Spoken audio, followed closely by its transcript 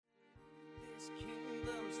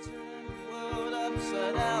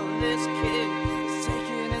now this king is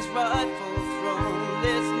taking his rightful throne.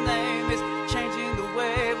 This name is changing the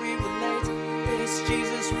way we relate. This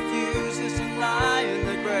Jesus refuses to lie in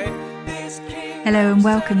the grave. This king. Hello and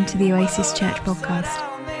welcome to the Oasis Church podcast.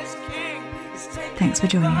 Thanks for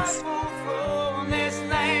joining us. This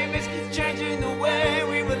name is changing the way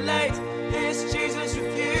we relate. This Jesus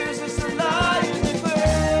refuses to lie in the grave.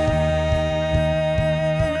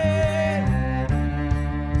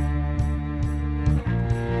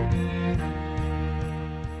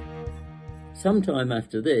 Sometime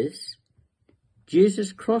after this,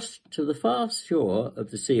 Jesus crossed to the far shore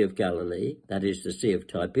of the Sea of Galilee, that is the Sea of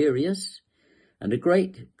Tiberias, and a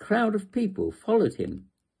great crowd of people followed him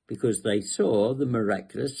because they saw the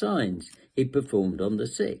miraculous signs he performed on the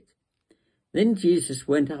sick. Then Jesus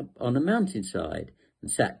went up on a mountainside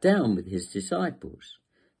and sat down with his disciples.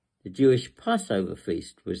 The Jewish Passover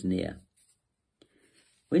feast was near.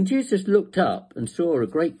 When Jesus looked up and saw a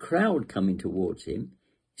great crowd coming towards him,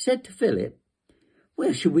 he said to Philip,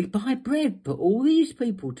 "Where shall we buy bread for all these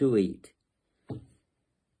people to eat?"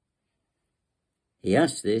 He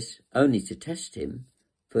asked this only to test him,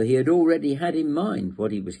 for he had already had in mind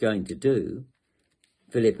what he was going to do.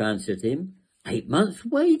 Philip answered him, 8 months'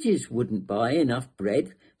 wages wouldn't buy enough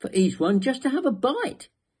bread for each one just to have a bite.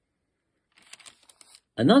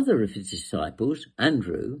 Another of his disciples,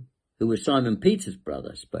 Andrew, who was Simon Peter's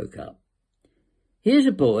brother, spoke up. "Here's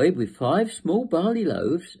a boy with 5 small barley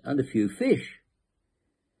loaves and a few fish.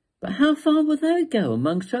 But how far will they go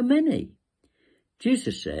among so many?"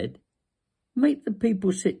 Jesus said, "Make the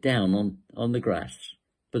people sit down on the grass."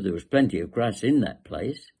 But there was plenty of grass in that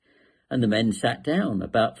place, and the men sat down,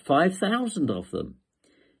 about 5,000 of them.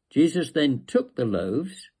 Jesus then took the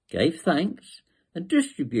loaves, gave thanks, and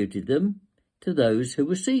distributed them to those who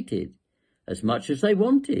were seated, as much as they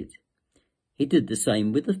wanted. He did the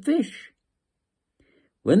same with the fish.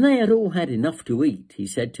 When they had all had enough to eat, he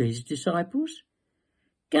said to his disciples,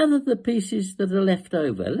 "Gather the pieces that are left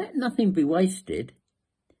over, let nothing be wasted."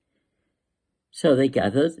 So they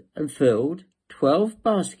gathered and filled 12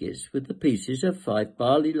 baskets with the pieces of 5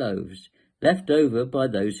 barley loaves left over by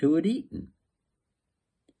those who had eaten.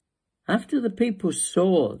 After the people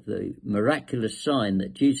saw the miraculous sign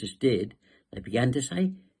that Jesus did, they began to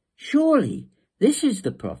say, "Surely this is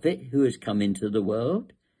the prophet who has come into the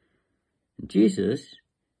world." And Jesus,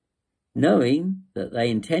 knowing that they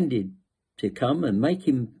intended to come and make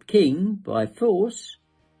him king by force,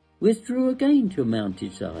 withdrew again to a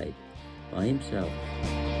mountainside by himself.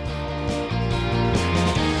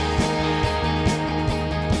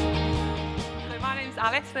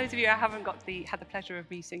 Alice, for those of you I haven't had the pleasure of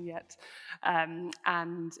meeting yet.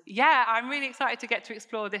 And yeah, I'm really excited to get to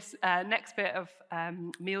explore this next bit of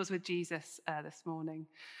Meals with Jesus this morning.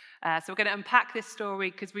 So we're going to unpack this story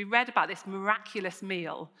because we read about this miraculous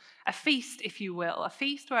meal, a feast, if you will, a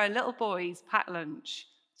feast where a little boy's packed lunch,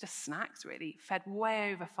 just snacks really, fed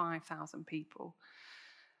way over 5,000 people.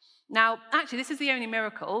 Now, actually, this is the only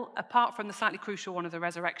miracle, apart from the slightly crucial one of the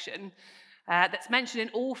resurrection, that's mentioned in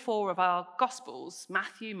all 4 of our Gospels,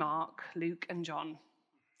 Matthew, Mark, Luke, and John.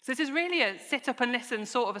 So this is really a sit-up-and-listen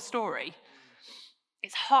sort of a story.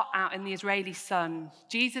 It's hot out in the Israeli sun.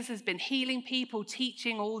 Jesus has been healing people,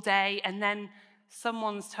 teaching all day, and then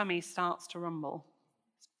someone's tummy starts to rumble.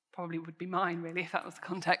 Probably would be mine, really, if that was the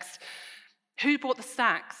context. Who bought the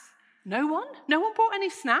snacks? No one? No one bought any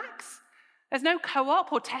snacks? There's no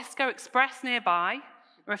Co-op or Tesco Express nearby,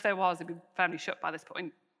 or if there was, it'd be firmly shut by this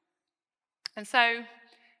point. And so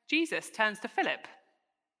Jesus turns to Philip,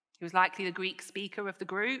 who was likely the Greek speaker of the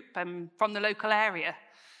group and from the local area.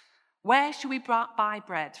 "Where should we buy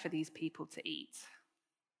bread for these people to eat?"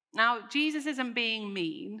 Now, Jesus isn't being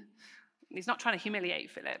mean. He's not trying to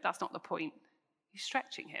humiliate Philip. That's not the point. He's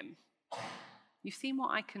stretching him. "You've seen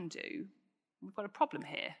what I can do. We've got a problem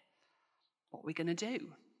here. What are we going to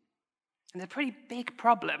do?" And it's a pretty big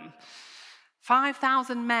problem.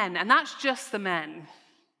 5,000 men, and that's just the men.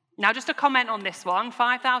 Now, just a comment on this one,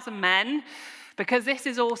 5,000 men, because this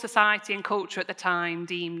is all society and culture at the time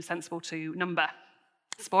deemed sensible to number.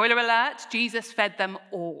 Spoiler alert, Jesus fed them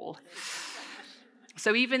all.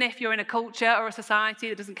 So even if you're in a culture or a society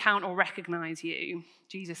that doesn't count or recognize you,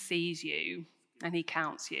 Jesus sees you and he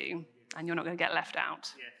counts you, and you're not going to get left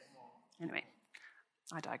out. Anyway,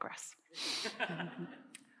 I digress.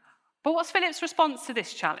 But what's Philip's response to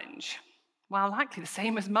this challenge? Well, likely the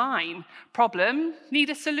same as mine. Problem, need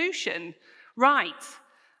a solution. Right,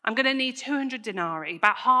 I'm going to need 200 denarii,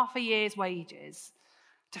 about half a year's wages,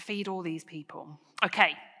 to feed all these people.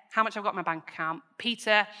 Okay, how much I've got in my bank account?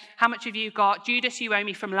 Peter, how much have you got? Judas, you owe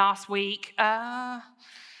me from last week.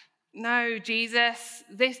 No, Jesus,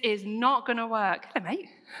 this is not going to work. Hello, mate.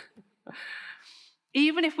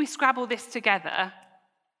 Even if we scrabble this together,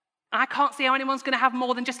 I can't see how anyone's going to have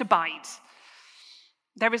more than just a bite.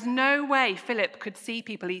 There is no way Philip could see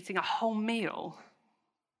people eating a whole meal.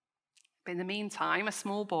 But in the meantime, a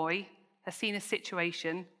small boy has seen a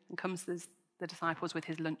situation and comes to the disciples with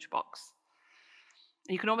his lunchbox.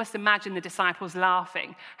 And you can almost imagine the disciples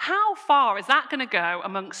laughing. How far is that going to go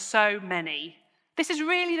amongst so many? This is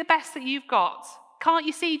really the best that you've got. Can't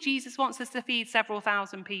you see Jesus wants us to feed several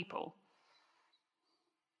thousand people?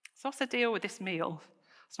 So what's the deal with this meal?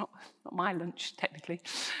 It's not my lunch, technically.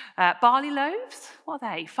 Barley loaves, what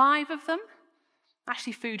are they? 5 of them?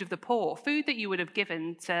 Actually food of the poor, food that you would have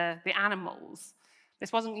given to the animals.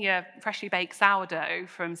 This wasn't your freshly baked sourdough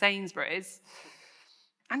from Sainsbury's.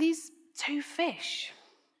 And these 2 fish.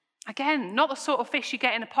 Again, not the sort of fish you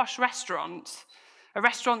get in a posh restaurant. A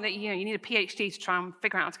restaurant that you need a PhD to try and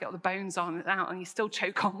figure out how to get all the bones out and you still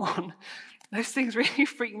choke on one. Those things really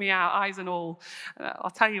freak me out, eyes and all.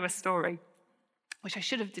 I'll tell you a story, which I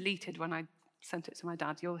should have deleted when I sent it to my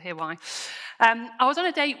dad. You'll hear why. I was on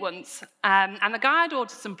a date once, and the guy had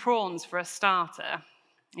ordered some prawns for a starter.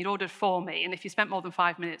 He'd ordered 4 me, and if you spent more than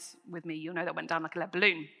 5 minutes with me, you'll know that went down like a lead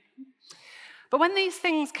balloon. But when these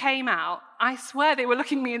things came out, I swear they were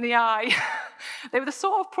looking me in the eye. They were the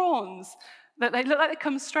sort of prawns that they look like they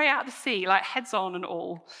come straight out of the sea, like heads on and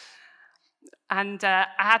all. And I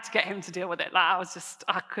had to get him to deal with it.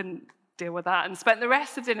 I couldn't deal with that, and spent the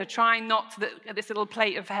rest of dinner trying not to get this little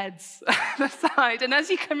plate of heads aside. And as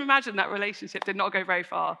you can imagine, that relationship did not go very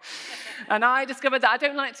far. And I discovered that I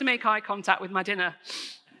don't like to make eye contact with my dinner.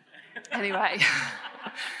 Anyway,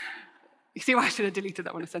 you see why I should have deleted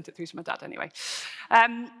that when I sent it through to my dad anyway.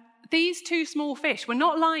 These 2 small fish were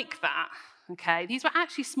not like that, okay? These were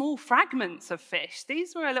actually small fragments of fish.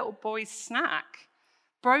 These were a little boy's snack,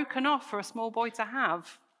 broken off for a small boy to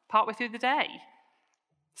have partway through the day.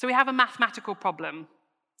 So we have a mathematical problem.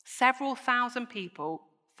 Several thousand people,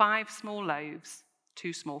 5 small loaves,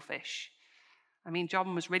 2 small fish. I mean,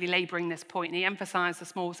 John was really labouring this point, and he emphasised the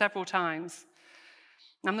small several times.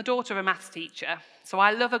 I'm the daughter of a maths teacher, so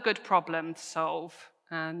I love a good problem to solve.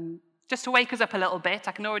 And just to wake us up a little bit,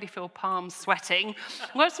 I can already feel palms sweating.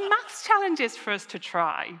 We've got some maths challenges for us to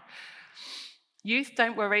try. Youth,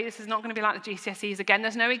 don't worry, this is not going to be like the GCSEs again.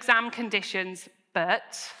 There's no exam conditions,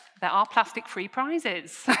 but there are plastic-free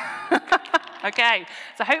prizes. Okay,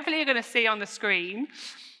 so hopefully you're going to see on the screen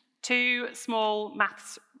 2 small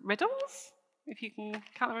maths riddles, if you can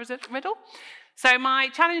count them as a riddle. So my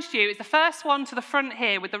challenge to you is the first one to the front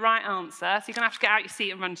here with the right answer. So you're going to have to get out your seat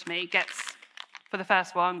and run to me. Gets for the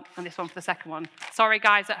first one and this one for the second one. Sorry,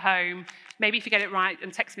 guys at home. Maybe if you get it right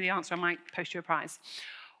and text me the answer, I might post you a prize.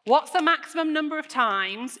 What's the maximum number of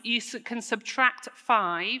times you can subtract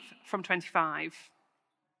 5 from 25?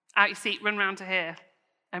 Out your seat, run round to here.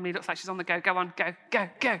 Emily looks like she's on the go. Go on, go, go,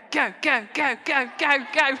 go, go, go, go, go, go,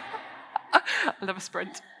 go. I love a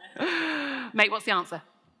sprint. Mate, what's the answer?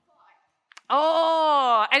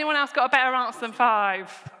 Oh, anyone else got a better answer than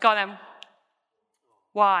 5? Go on then.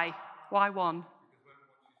 Why? Why 1?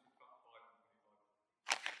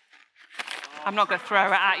 I'm not going to throw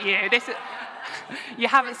it at you. You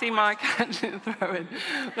haven't seen my throwing.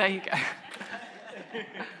 There you go.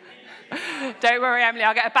 Don't worry, Emily,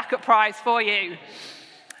 I'll get a backup prize for you.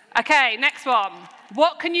 Okay, next one.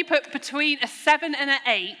 What can you put between a 7 and an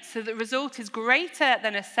 8 so that the result is greater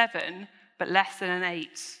than a 7 but less than an 8?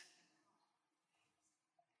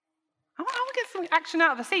 I want to get some action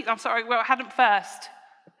out of the seat. I'm sorry, well, I hadn't first.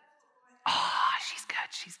 Oh,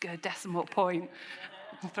 she's good. Decimal point.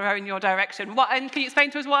 Throw in your direction. And can you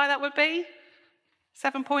explain to us why that would be?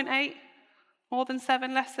 7.8? More than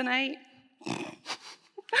 7, less than 8?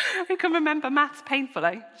 Who can remember maths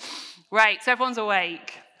painfully? Right, so everyone's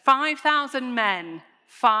awake. 5,000 men,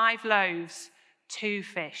 5 loaves, 2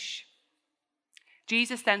 fish.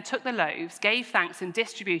 Jesus then took the loaves, gave thanks, and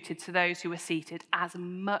distributed to those who were seated as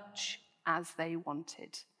much as they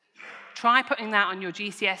wanted. Try putting that on your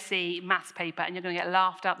GCSE maths paper and you're going to get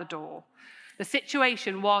laughed out the door. The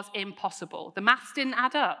situation was impossible. The maths didn't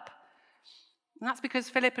add up. And that's because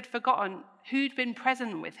Philip had forgotten who'd been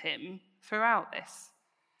present with him throughout this,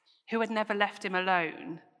 who had never left him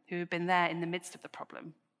alone, who had been there in the midst of the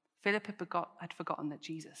problem. Philip had forgotten that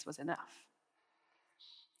Jesus was enough.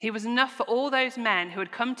 He was enough for all those men who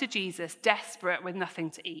had come to Jesus desperate with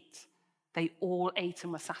nothing to eat. They all ate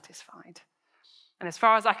and were satisfied. And as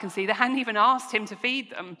far as I can see, they hadn't even asked him to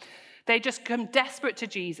feed them. They'd just come desperate to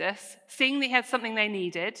Jesus, seeing that he had something they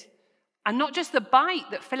needed, and not just the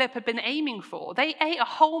bite that Philip had been aiming for. They ate a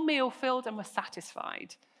whole meal filled and were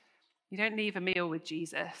satisfied. You don't leave a meal with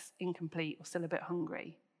Jesus incomplete or still a bit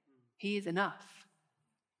hungry. He is enough.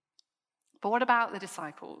 But what about the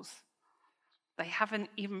disciples? They hadn't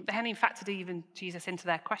even factored even Jesus into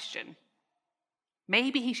their question.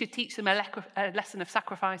 Maybe he should teach them a lesson of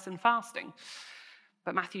sacrifice and fasting.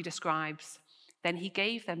 But Matthew describes, then he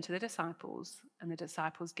gave them to the disciples, and the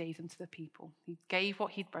disciples gave them to the people. He gave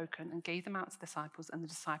what he'd broken and gave them out to the disciples, and the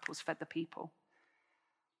disciples fed the people.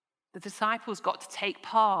 The disciples got to take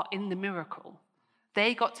part in the miracle.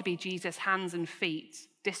 They got to be Jesus' hands and feet,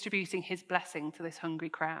 distributing his blessing to this hungry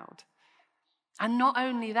crowd. And not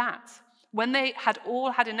only that, when they had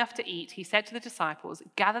all had enough to eat, he said to the disciples,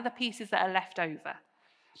 gather the pieces that are left over.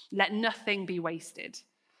 Let nothing be wasted.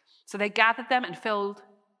 So they gathered them and filled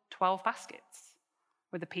 12 baskets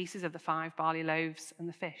with the pieces of the 5 barley loaves and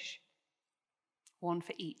the fish, one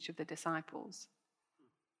for each of the disciples.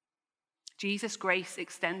 Jesus' grace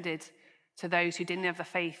extended to those who didn't have the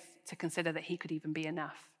faith to consider that he could even be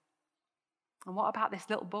enough. And what about this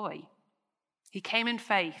little boy? He came in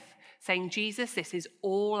faith, saying, Jesus, this is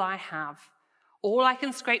all I have. All I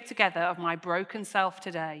can scrape together of my broken self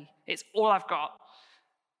today. It's all I've got,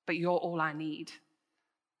 but you're all I need.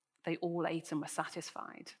 They all ate and were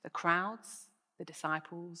satisfied. The crowds, the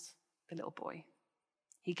disciples, the little boy.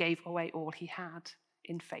 He gave away all he had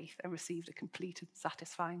in faith and received a complete and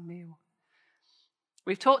satisfying meal.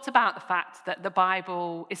 We've talked about the fact that the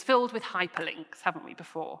Bible is filled with hyperlinks, haven't we,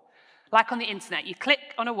 before? Like on the internet, you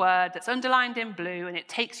click on a word that's underlined in blue and it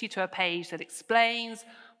takes you to a page that explains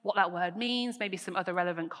what that word means, maybe some other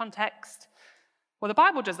relevant context. Well, the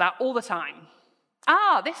Bible does that all the time.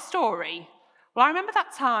 This story. Well, I remember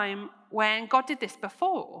that time when God did this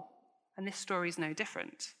before, and this story is no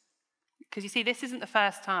different. Because you see, this isn't the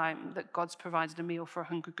first time that God's provided a meal for a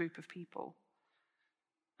hungry group of people.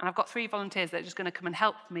 And I've got 3 volunteers that are just going to come and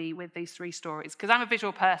help me with these 3 stories, because I'm a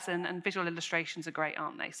visual person and visual illustrations are great,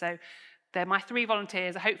 aren't they? So they're my 3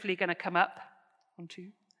 volunteers are hopefully going to come up. 1, 2,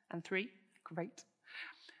 and 3. Great.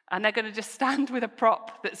 And they're going to just stand with a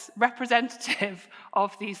prop that's representative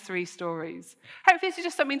of these 3 stories. Hopefully this is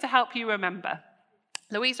just something to help you remember.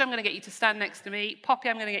 Louisa, I'm going to get you to stand next to me. Poppy,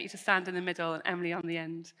 I'm going to get you to stand in the middle, and Emily on the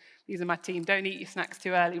end. These are my team. Don't eat your snacks too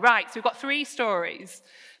early. Right, so we've got 3 stories.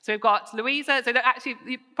 So we've got Louisa. So actually,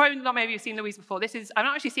 probably not many of you have seen Louisa before. I've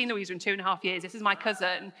not actually seen Louisa in 2.5 years. This is my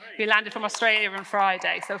cousin who landed from Australia on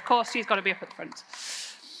Friday. So of course she's got to be up at the front.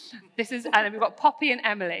 And then we've got Poppy and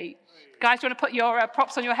Emily. Guys, do you want to put your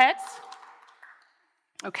props on your heads?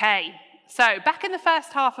 Okay. So, back in the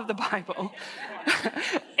first half of the Bible,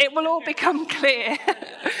 it will all become clear.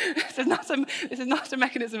 This is not a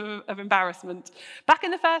mechanism of embarrassment. Back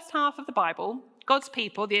in the first half of the Bible, God's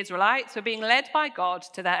people, the Israelites, were being led by God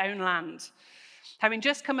to their own land, having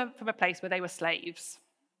just come from a place where they were slaves.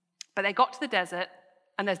 But they got to the desert,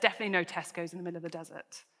 and there's definitely no Tesco's in the middle of the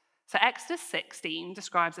desert. So Exodus 16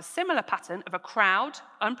 describes a similar pattern of a crowd,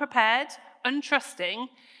 unprepared, untrusting,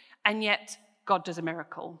 and yet God does a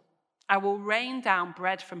miracle. I will rain down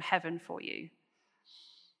bread from heaven for you.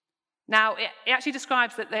 Now, it actually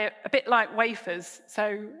describes that they're a bit like wafers,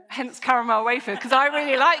 so hence caramel wafers, because I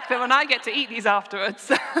really like them and I get to eat these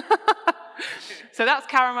afterwards. So that's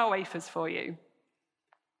caramel wafers for you.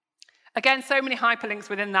 Again, so many hyperlinks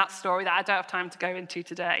within that story that I don't have time to go into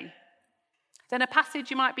today. Then a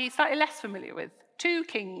passage you might be slightly less familiar with, 2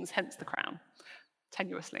 Kings, hence the crown.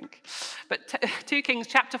 Tenuous link. But 2 Kings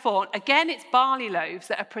chapter 4, again it's barley loaves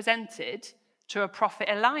that are presented to a prophet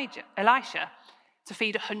Elisha to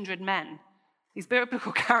feed 100 men. These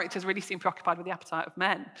biblical characters really seem preoccupied with the appetite of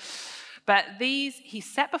men. But these he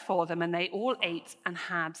set before them, and they all ate and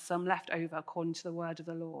had some left over according to the word of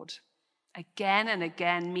the Lord. Again and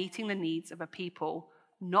again meeting the needs of a people,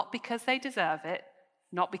 not because they deserve it,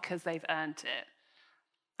 not because they've earned it,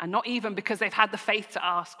 and not even because they've had the faith to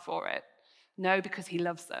ask for it. No, because he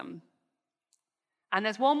loves them. And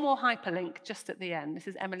there's one more hyperlink just at the end. This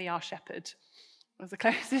is Emily, our shepherd. It was the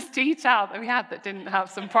closest detail that we had that didn't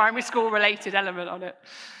have some primary school-related element on it.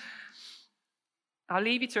 I'll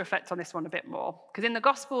leave you to reflect on this one a bit more. Because in the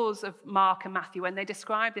Gospels of Mark and Matthew, when they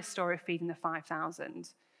describe this story of feeding the 5,000,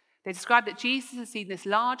 they describe that Jesus had seen this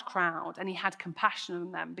large crowd and he had compassion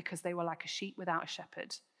on them because they were like a sheep without a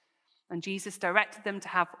shepherd. And Jesus directed them to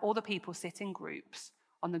have all the people sit in groups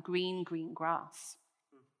on the green grass.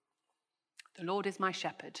 The Lord is my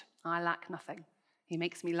shepherd. I lack nothing. He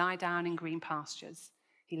makes me lie down in green pastures.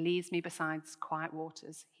 He leads me beside quiet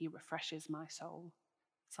waters. He refreshes my soul.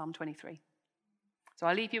 Psalm 23. So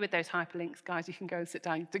I'll leave you with those hyperlinks. Guys, you can go and sit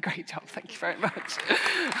down. You did a great job. Thank you very much.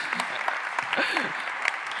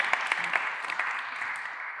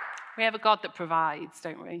 We have a God that provides,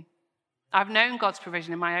 don't we? I've known God's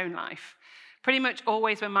provision in my own life, pretty much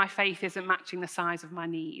always when my faith isn't matching the size of my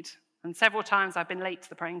need. And several times I've been late to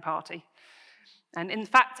the praying party. And in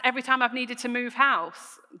fact, every time I've needed to move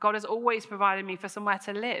house, God has always provided me for somewhere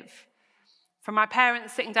to live. From my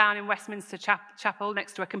parents sitting down in Westminster Chapel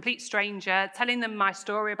next to a complete stranger, telling them my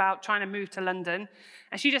story about trying to move to London,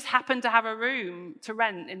 and she just happened to have a room to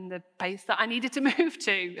rent in the place that I needed to move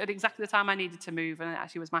to at exactly the time I needed to move, and it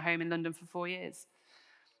actually was my home in London for 4 years.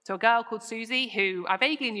 So a girl called Susie, who I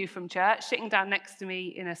vaguely knew from church, sitting down next to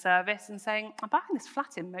me in a service and saying, "I'm buying this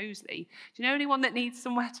flat in Moseley. Do you know anyone that needs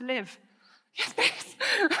somewhere to live?" Yes, please.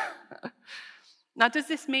 Now, does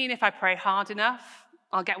this mean if I pray hard enough,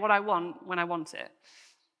 I'll get what I want when I want it?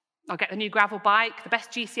 I'll get the new gravel bike, the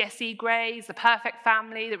best GCSE grades, the perfect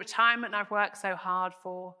family, the retirement I've worked so hard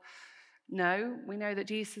for? No, we know that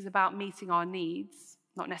Jesus is about meeting our needs,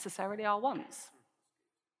 not necessarily our wants.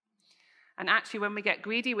 And actually, when we get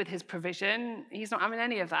greedy with his provision, he's not having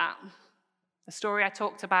any of that. The story I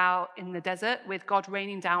talked about in the desert with God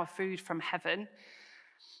raining down food from heaven,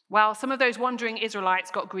 well, some of those wandering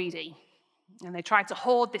Israelites got greedy, and they tried to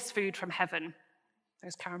hoard this food from heaven.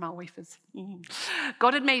 Those caramel wafers.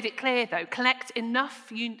 God had made it clear, though, collect enough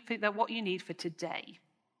for what you need for today.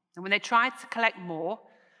 And when they tried to collect more,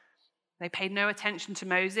 they paid no attention to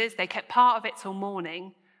Moses. They kept part of it till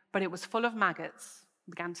morning, but it was full of maggots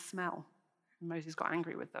and began to smell. And Moses got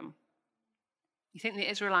angry with them. You think the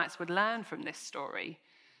Israelites would learn from this story?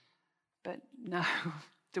 But no.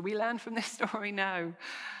 Do we learn from this story? No.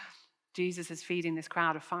 Jesus is feeding this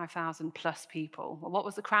crowd of 5,000 plus people. Well, what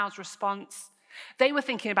was the crowd's response? They were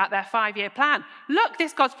thinking about their 5-year plan. Look,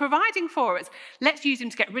 this God's providing for us. Let's use him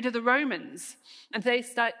to get rid of the Romans. And they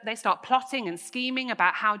start plotting and scheming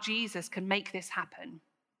about how Jesus can make this happen.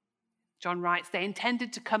 John writes, they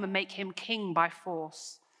intended to come and make him king by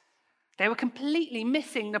force. They were completely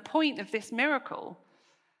missing the point of this miracle.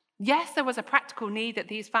 Yes, there was a practical need that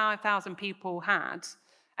these 5,000 people had,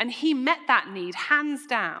 and he met that need hands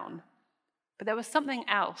down. But there was something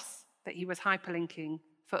else that he was hyperlinking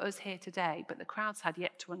for us here today, but the crowds had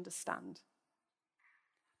yet to understand.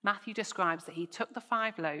 Matthew describes that he took the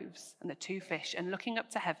 5 loaves and the 2 fish, and looking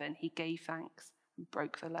up to heaven, he gave thanks and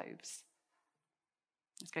broke the loaves.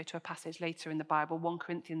 Let's go to a passage later in the Bible, 1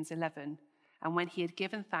 Corinthians 11. And when he had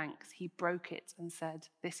given thanks, he broke it and said,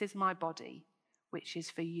 "This is my body, which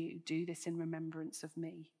is for you. Do this in remembrance of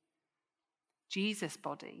me." Jesus'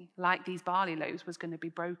 body, like these barley loaves, was going to be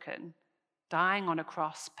broken, dying on a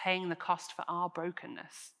cross, paying the cost for our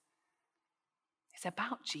brokenness. It's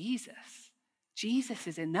about Jesus. Jesus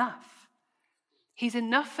is enough. He's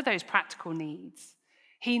enough for those practical needs.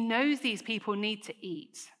 He knows these people need to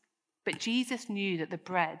eat, but Jesus knew that the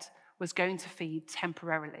bread was going to feed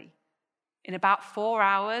temporarily. In about 4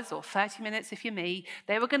 hours, or 30 minutes if you're me,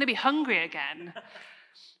 they were going to be hungry again.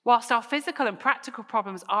 Whilst our physical and practical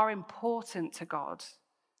problems are important to God,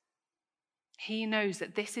 he knows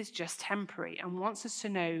that this is just temporary and wants us to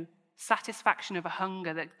know satisfaction of a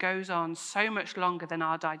hunger that goes on so much longer than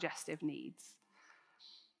our digestive needs.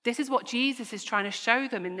 This is what Jesus is trying to show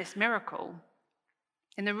them in this miracle.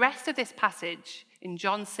 In the rest of this passage, in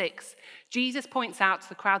John 6, Jesus points out to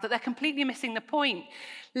the crowd that they're completely missing the point.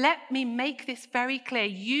 Let me make this very clear.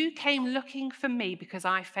 You came looking for me because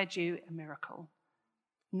I fed you a miracle,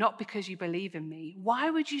 not because you believe in me. Why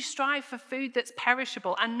would you strive for food that's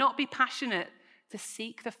perishable and not be passionate to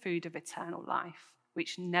seek the food of eternal life,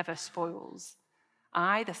 which never spoils?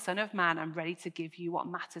 I, the Son of Man, am ready to give you what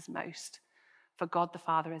matters most, for God the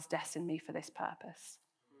Father has destined me for this purpose.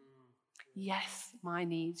 Yes, my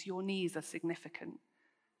needs, your needs are significant,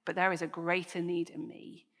 but there is a greater need in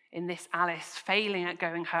me, in this Alice failing at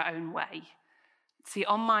going her own way. See,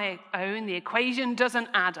 on my own, the equation doesn't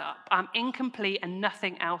add up. I'm incomplete and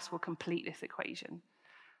nothing else will complete this equation.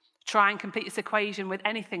 Try and complete this equation with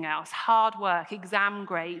anything else: hard work, exam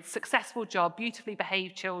grades, successful job, beautifully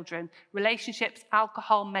behaved children, relationships,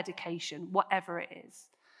 alcohol, medication, whatever it is.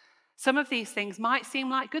 Some of these things might seem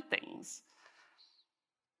like good things,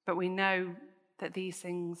 but we know that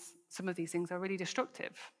some of these things are really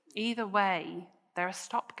destructive. Either way, they're a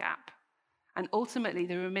stopgap. And ultimately,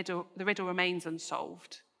 the riddle remains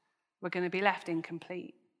unsolved. We're going to be left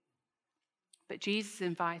incomplete. But Jesus is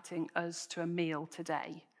inviting us to a meal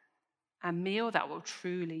today, a meal that will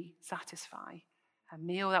truly satisfy, a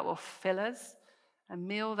meal that will fill us, a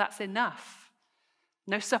meal that's enough.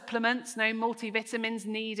 No supplements, no multivitamins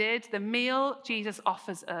needed. The meal Jesus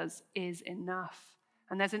offers us is enough.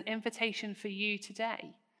 And there's an invitation for you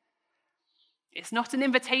today. It's not an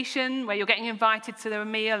invitation where you're getting invited to the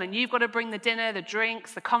meal and you've got to bring the dinner, the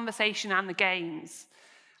drinks, the conversation, and the games.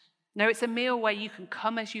 No, it's a meal where you can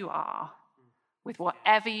come as you are with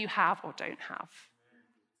whatever you have or don't have.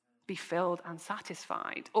 Be filled and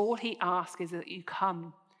satisfied. All he asks is that you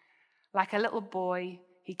come. Like a little boy,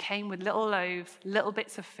 he came with little loaves, little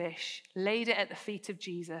bits of fish, laid it at the feet of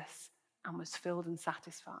Jesus, and was filled and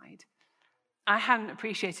satisfied. I hadn't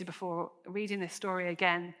appreciated before reading this story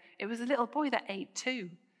again. It was a little boy that ate too.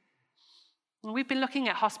 And we've been looking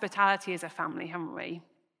at hospitality as a family, haven't we?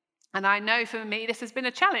 And I know for me, this has been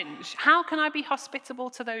a challenge. How can I be hospitable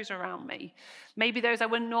to those around me? Maybe those I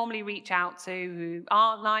wouldn't normally reach out to, who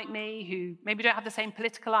aren't like me, who maybe don't have the same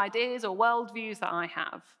political ideas or worldviews that I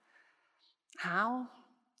have. How?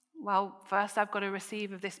 Well, first I've got to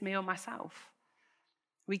receive of this meal myself.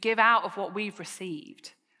 We give out of what we've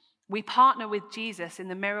received. We partner with Jesus in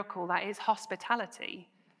the miracle that is hospitality.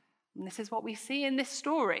 And this is what we see in this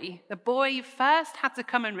story. The boy first had to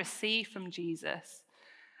come and receive from Jesus.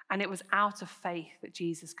 And it was out of faith that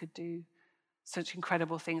Jesus could do such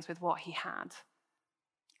incredible things with what he had.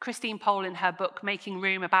 Christine Pohl, in her book, Making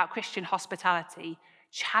Room, about Christian hospitality,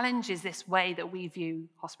 challenges this way that we view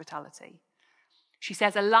hospitality. She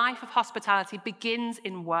says a life of hospitality begins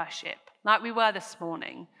in worship, like we were this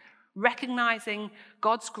morning, recognizing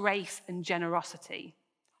God's grace and generosity.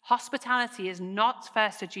 Hospitality is not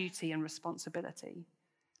first a duty and responsibility.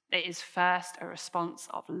 It is first a response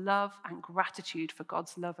of love and gratitude for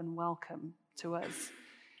God's love and welcome to us.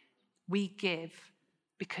 We give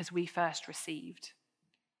because we first received.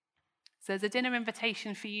 So there's a dinner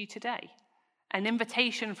invitation for you today, an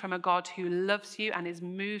invitation from a God who loves you and is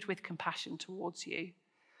moved with compassion towards you.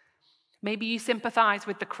 Maybe you sympathize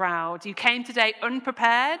with the crowd. You came today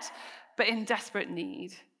unprepared, but in desperate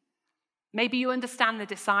need. Maybe you understand the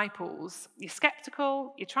disciples. You're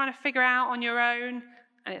skeptical, you're trying to figure out on your own,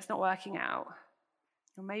 and it's not working out.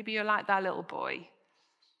 Or maybe you're like that little boy.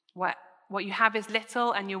 What you have is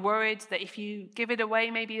little, and you're worried that if you give it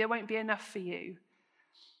away, maybe there won't be enough for you.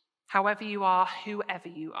 However you are, whoever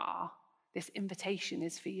you are, this invitation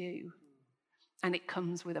is for you. And it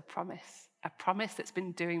comes with a promise that's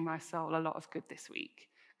been doing my soul a lot of good this week.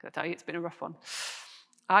 Because I tell you, it's been a rough one.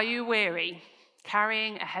 Are you weary,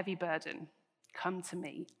 carrying a heavy burden? Come to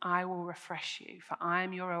me, I will refresh you, for I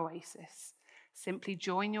am your oasis. Simply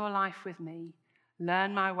join your life with me,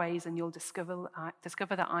 learn my ways, and you'll discover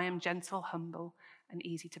that I am gentle, humble, and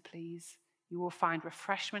easy to please. You will find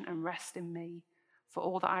refreshment and rest in me, for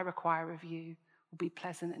all that I require of you will be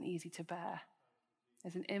pleasant and easy to bear.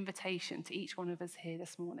 There's an invitation to each one of us here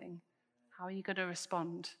this morning. How are you going to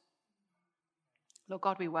respond? Lord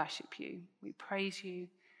God, we worship you. We praise you.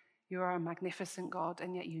 You are a magnificent God,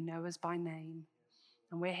 and yet you know us by name.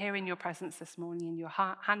 And we're here in your presence this morning, and your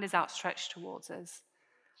hand is outstretched towards us.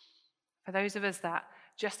 For those of us that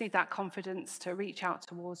just need that confidence to reach out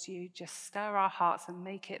towards you, just stir our hearts and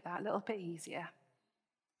make it that little bit easier,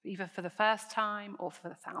 either for the first time or for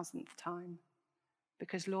the 1,000th time.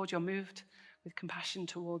 Because, Lord, you're moved with compassion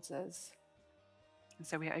towards us. And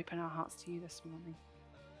so we open our hearts to you this morning.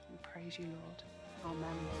 We praise you, Lord.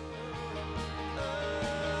 Amen.